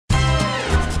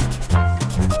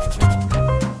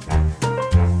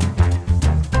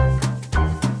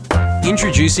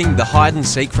Introducing the Hide and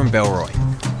Seek from Bellroy.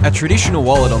 A traditional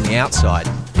wallet on the outside,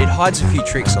 it hides a few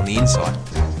tricks on the inside.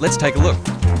 Let's take a look.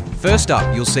 First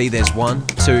up, you'll see there's 1,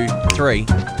 2, 3,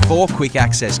 4 quick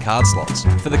access card slots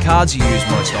for the cards you use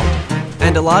most often,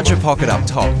 and a larger pocket up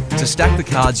top to stack the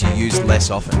cards you use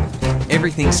less often.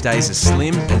 Everything stays as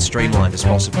slim and streamlined as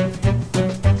possible.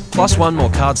 Plus 1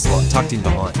 more card slot tucked in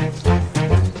behind.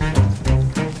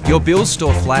 Your bills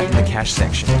store flat in the cash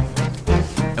section,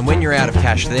 and when you're out of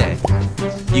cash there,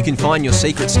 you can find your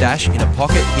secret stash in a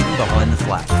pocket hidden behind the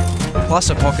flap, plus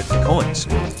a pocket for coins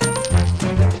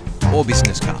or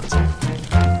business cards.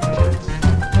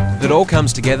 That all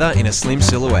comes together in a slim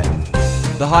silhouette.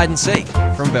 The Hide and Seek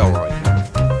from Bellroy.